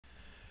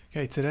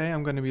Okay, today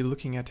I'm going to be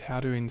looking at how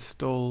to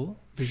install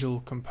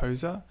Visual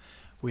Composer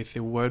with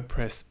the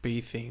WordPress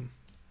BeTheme. I'm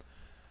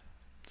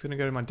just going to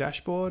go to my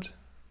dashboard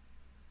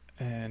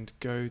and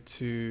go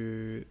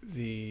to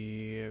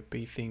the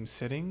BeTheme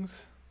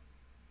settings,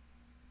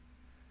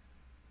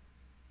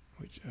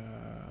 which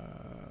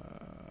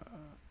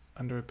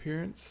under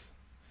Appearance,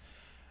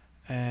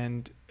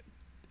 and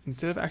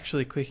instead of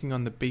actually clicking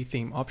on the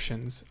BeTheme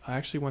options, I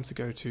actually want to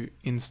go to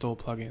Install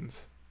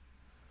Plugins.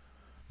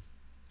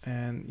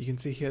 And you can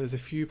see here there's a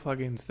few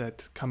plugins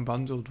that come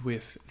bundled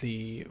with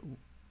the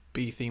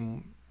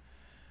BeTheme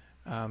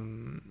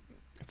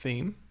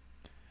theme,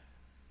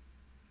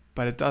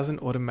 but it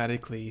doesn't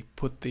automatically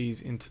put these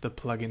into the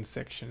plugins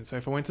section. So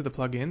if I went to the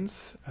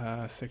plugins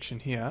section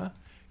here,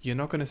 you're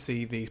not going to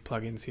see these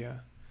plugins here,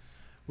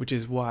 which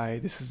is why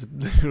this is a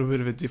little bit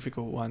of a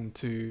difficult one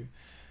to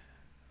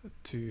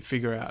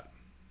figure out.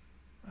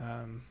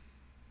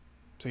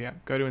 So yeah,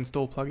 go to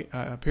Install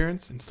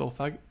Appearance, Install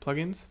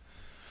Plugins.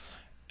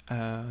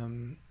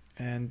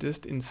 And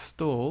just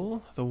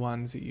install the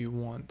ones that you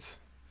want.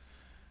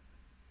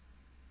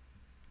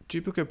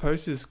 Duplicate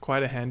post is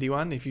quite a handy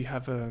one if you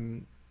have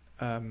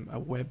a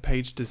web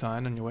page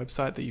design on your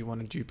website that you want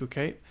to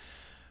duplicate,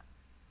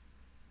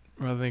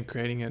 rather than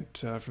creating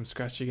it from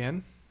scratch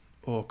again,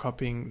 or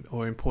copying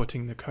or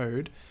importing the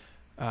code.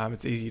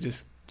 It's easy to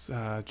just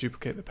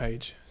duplicate the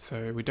page.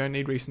 So we don't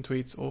need recent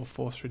tweets or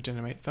force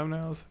regenerate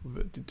thumbnails,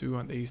 but do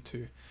want these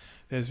two.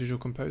 There's Visual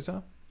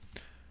Composer.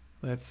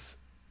 Let's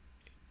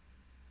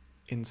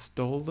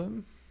install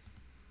them,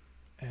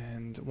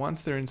 and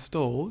once they're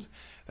installed,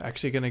 they're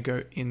actually going to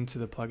go into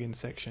the plugin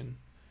section.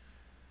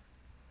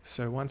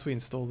 So once we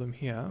install them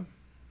here,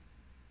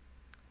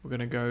 we're going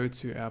to go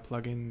to our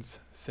plugins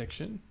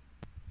section,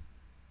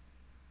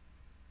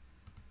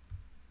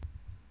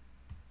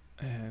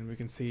 and we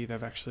can see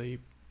they've actually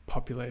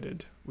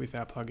populated with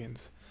our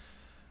plugins.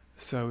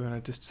 So we're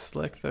going to just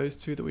select those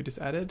two that we just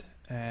added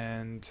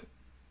and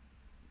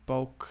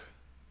bulk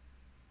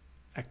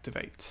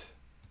activate.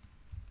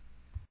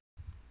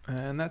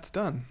 And that's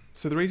done.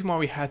 So the reason why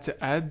we had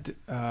to add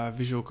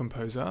Visual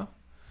Composer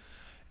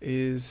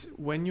is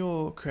when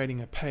you're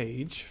creating a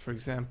page, for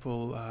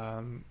example,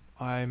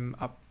 I'm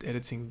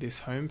editing this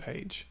home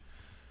page.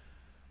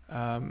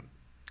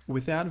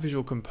 Without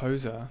Visual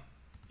Composer,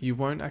 you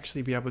won't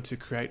actually be able to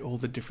create all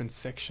the different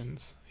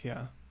sections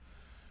here.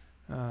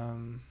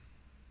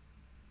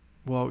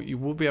 Well, you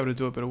will be able to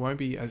do it, but it won't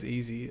be as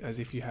easy as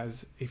if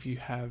you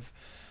have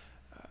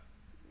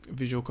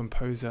Visual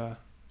Composer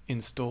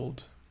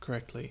installed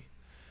correctly.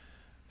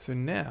 So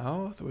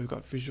now that we've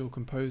got Visual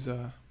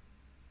Composer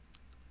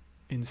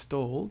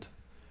installed,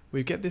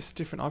 we get this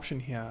different option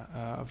here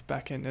of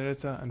backend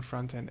editor and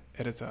front-end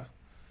editor,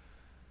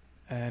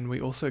 and we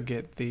also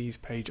get these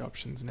page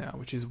options now,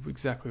 which is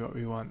exactly what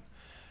we want,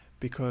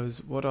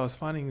 because what I was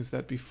finding is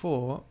that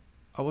before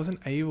I wasn't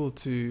able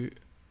to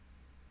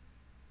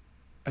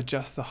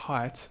adjust the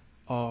height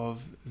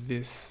of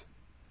this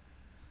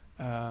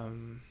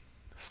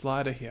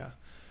slider here.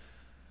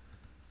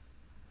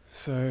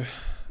 So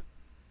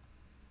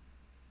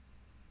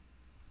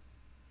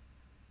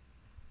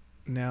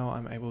now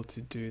I'm able to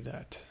do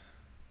that.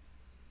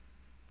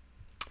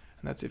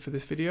 And that's it for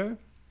this video.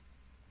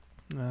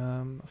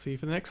 I'll see you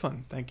for the next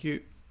one. Thank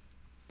you.